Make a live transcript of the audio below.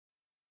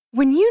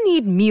When you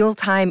need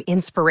mealtime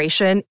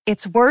inspiration,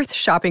 it's worth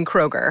shopping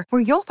Kroger,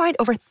 where you'll find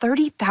over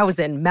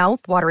 30,000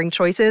 mouth-watering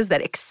choices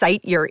that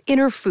excite your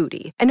inner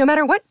foodie. And no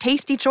matter what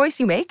tasty choice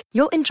you make,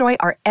 you'll enjoy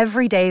our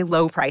everyday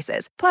low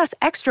prices, plus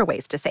extra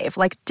ways to save,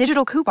 like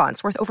digital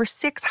coupons worth over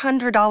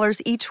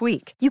 $600 each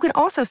week. You can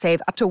also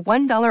save up to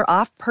 $1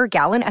 off per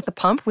gallon at the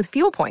pump with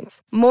fuel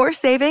points. More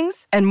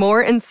savings and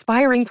more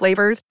inspiring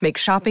flavors make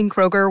shopping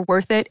Kroger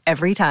worth it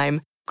every time.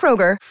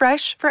 Kroger,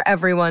 fresh for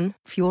everyone.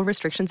 Fuel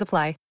restrictions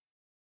apply.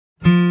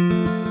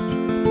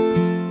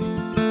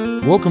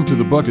 Welcome to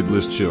the Bucket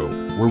List Show,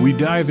 where we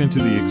dive into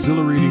the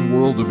exhilarating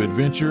world of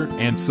adventure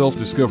and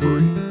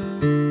self-discovery.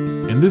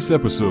 In this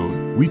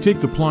episode, we take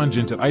the plunge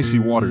into icy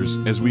waters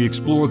as we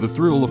explore the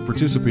thrill of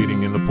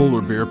participating in the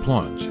polar bear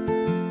plunge.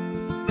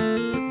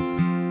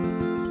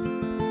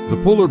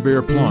 The polar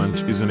bear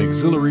plunge is an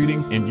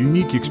exhilarating and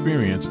unique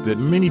experience that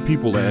many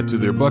people add to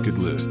their bucket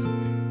list.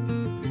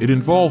 It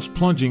involves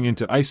plunging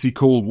into icy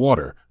cold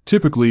water,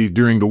 typically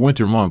during the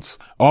winter months,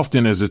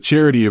 often as a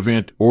charity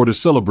event or to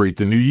celebrate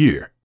the new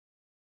year.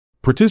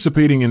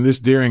 Participating in this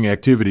daring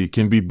activity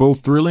can be both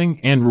thrilling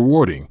and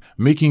rewarding,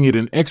 making it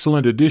an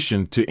excellent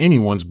addition to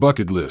anyone's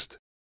bucket list.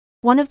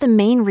 One of the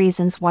main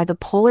reasons why the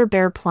polar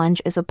bear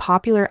plunge is a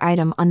popular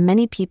item on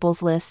many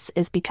people's lists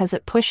is because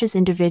it pushes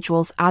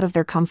individuals out of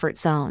their comfort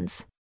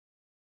zones.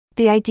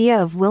 The idea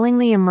of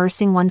willingly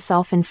immersing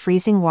oneself in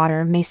freezing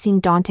water may seem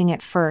daunting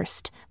at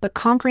first, but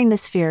conquering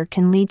this fear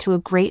can lead to a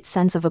great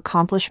sense of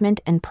accomplishment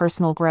and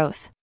personal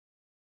growth.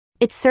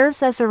 It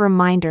serves as a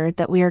reminder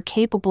that we are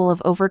capable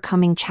of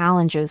overcoming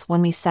challenges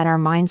when we set our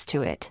minds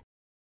to it.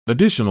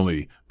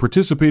 Additionally,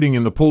 participating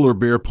in the polar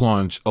bear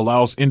plunge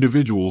allows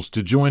individuals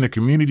to join a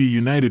community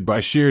united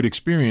by shared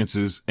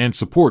experiences and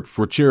support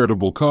for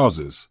charitable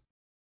causes.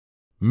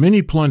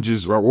 Many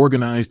plunges are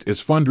organized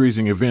as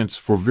fundraising events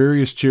for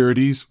various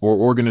charities or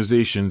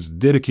organizations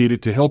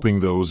dedicated to helping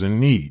those in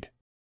need.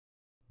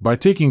 By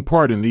taking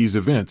part in these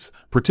events,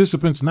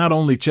 participants not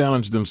only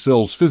challenge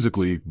themselves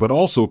physically but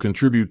also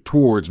contribute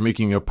towards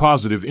making a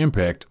positive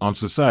impact on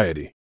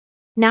society.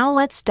 Now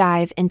let's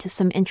dive into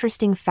some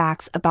interesting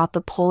facts about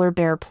the polar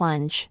bear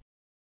plunge.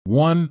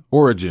 1.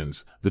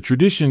 Origins. The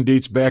tradition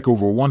dates back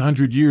over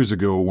 100 years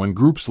ago when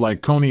groups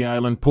like Coney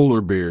Island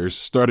polar bears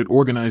started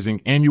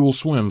organizing annual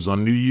swims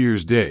on New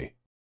Year's Day.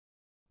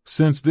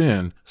 Since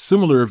then,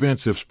 similar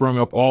events have sprung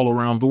up all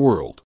around the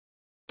world.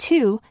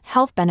 2.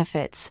 Health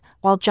benefits.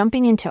 While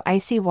jumping into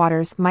icy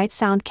waters might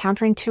sound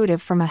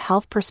counterintuitive from a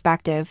health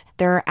perspective,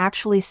 there are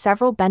actually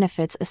several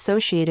benefits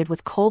associated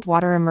with cold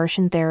water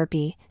immersion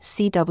therapy,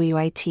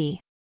 CWIT.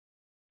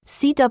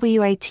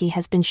 CWIT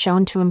has been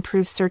shown to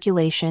improve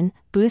circulation,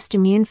 boost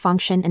immune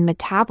function and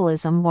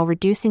metabolism while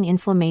reducing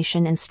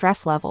inflammation and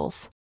stress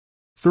levels.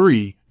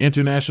 3.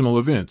 International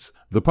events.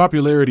 The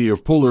popularity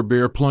of polar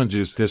bear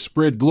plunges has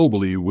spread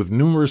globally, with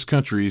numerous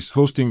countries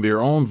hosting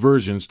their own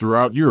versions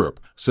throughout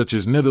Europe, such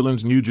as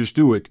Netherlands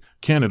Nujerstuik,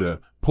 Canada,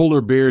 Polar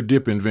Bear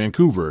Dip in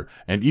Vancouver,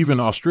 and even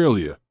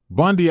Australia,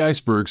 Bondi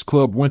Icebergs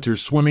Club Winter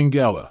Swimming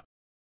Gala.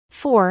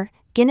 4.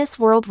 Guinness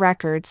World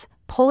Records.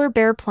 Polar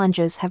bear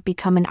plunges have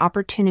become an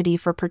opportunity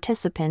for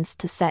participants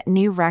to set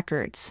new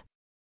records.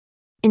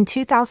 In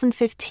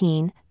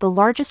 2015, the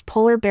largest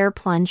polar bear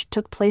plunge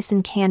took place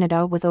in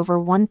Canada with over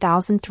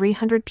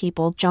 1,300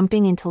 people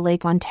jumping into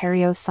Lake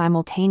Ontario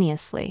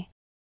simultaneously.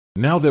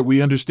 Now that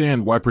we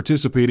understand why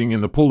participating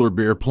in the polar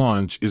bear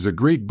plunge is a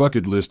great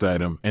bucket list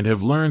item and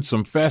have learned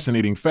some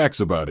fascinating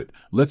facts about it,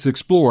 let's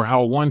explore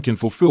how one can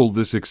fulfill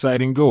this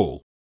exciting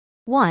goal.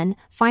 1.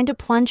 Find a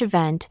plunge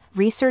event.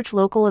 Research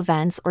local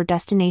events or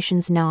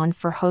destinations known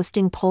for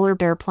hosting polar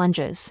bear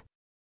plunges.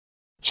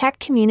 Check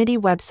community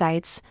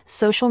websites,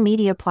 social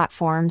media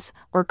platforms,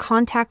 or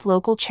contact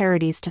local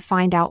charities to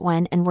find out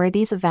when and where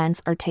these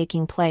events are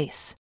taking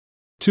place.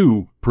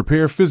 2.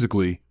 Prepare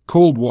physically.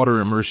 Cold water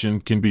immersion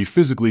can be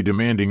physically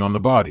demanding on the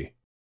body.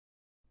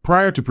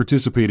 Prior to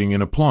participating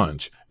in a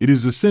plunge, it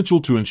is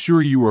essential to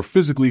ensure you are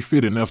physically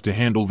fit enough to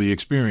handle the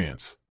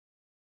experience.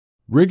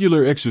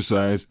 Regular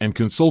exercise and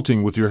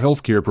consulting with your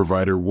healthcare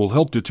provider will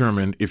help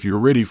determine if you're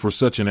ready for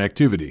such an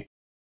activity.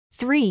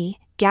 3.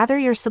 Gather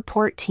your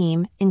support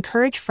team.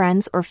 Encourage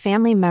friends or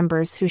family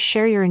members who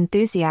share your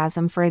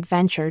enthusiasm for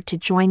adventure to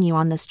join you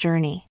on this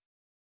journey.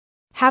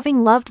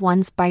 Having loved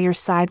ones by your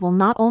side will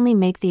not only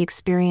make the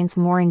experience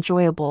more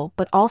enjoyable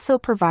but also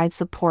provide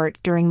support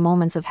during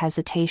moments of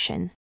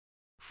hesitation.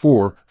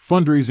 4.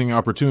 Fundraising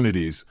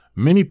opportunities.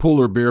 Many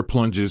polar bear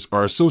plunges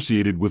are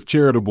associated with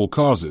charitable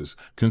causes.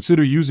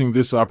 Consider using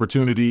this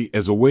opportunity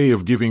as a way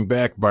of giving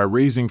back by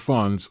raising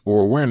funds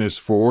or awareness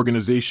for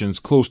organizations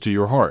close to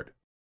your heart.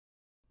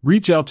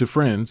 Reach out to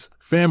friends,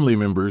 family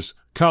members,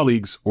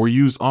 colleagues, or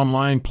use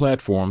online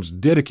platforms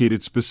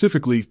dedicated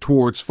specifically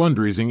towards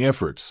fundraising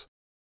efforts.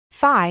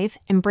 5.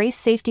 Embrace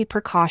safety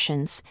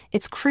precautions.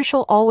 It's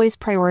crucial always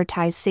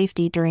prioritize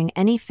safety during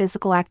any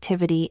physical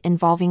activity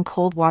involving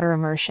cold water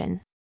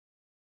immersion.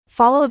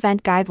 Follow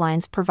event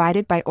guidelines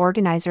provided by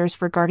organizers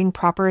regarding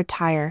proper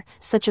attire,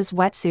 such as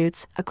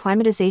wetsuits,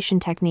 acclimatization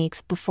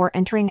techniques before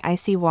entering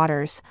icy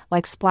waters,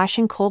 like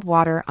splashing cold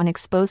water on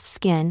exposed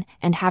skin,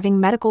 and having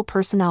medical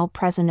personnel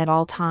present at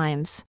all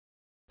times.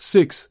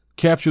 6.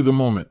 Capture the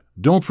moment.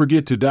 Don't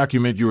forget to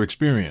document your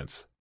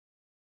experience.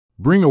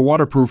 Bring a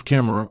waterproof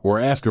camera or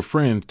ask a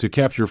friend to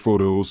capture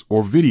photos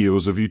or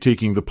videos of you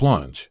taking the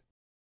plunge.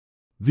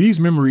 These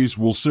memories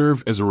will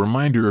serve as a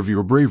reminder of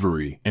your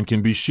bravery and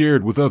can be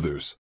shared with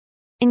others.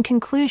 In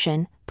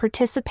conclusion,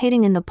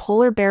 participating in the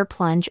polar bear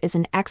plunge is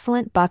an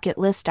excellent bucket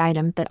list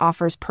item that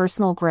offers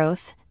personal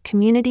growth,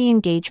 community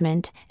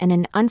engagement, and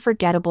an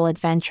unforgettable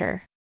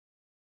adventure.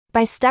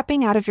 By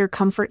stepping out of your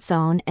comfort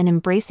zone and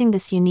embracing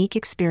this unique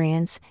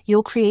experience,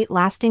 you'll create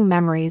lasting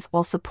memories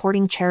while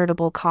supporting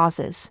charitable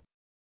causes.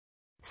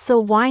 So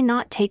why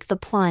not take the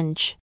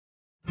plunge?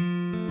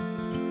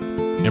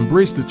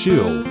 Embrace the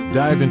chill,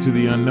 dive into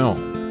the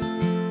unknown.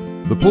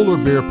 The Polar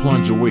Bear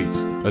Plunge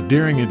awaits, a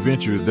daring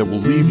adventure that will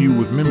leave you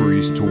with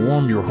memories to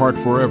warm your heart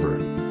forever.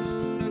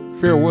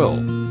 Farewell.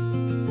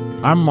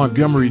 I'm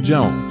Montgomery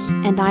Jones.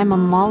 And I'm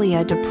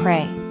Amalia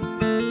Dupre.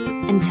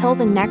 Until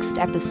the next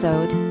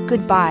episode,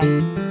 goodbye.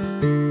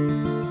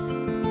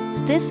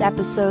 This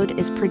episode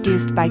is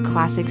produced by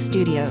Classic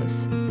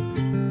Studios.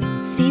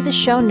 See the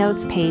show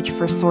notes page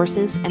for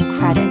sources and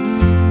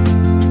credits.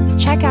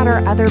 Check out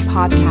our other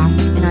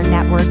podcasts in our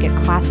network at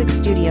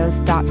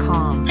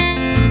classicstudios.com.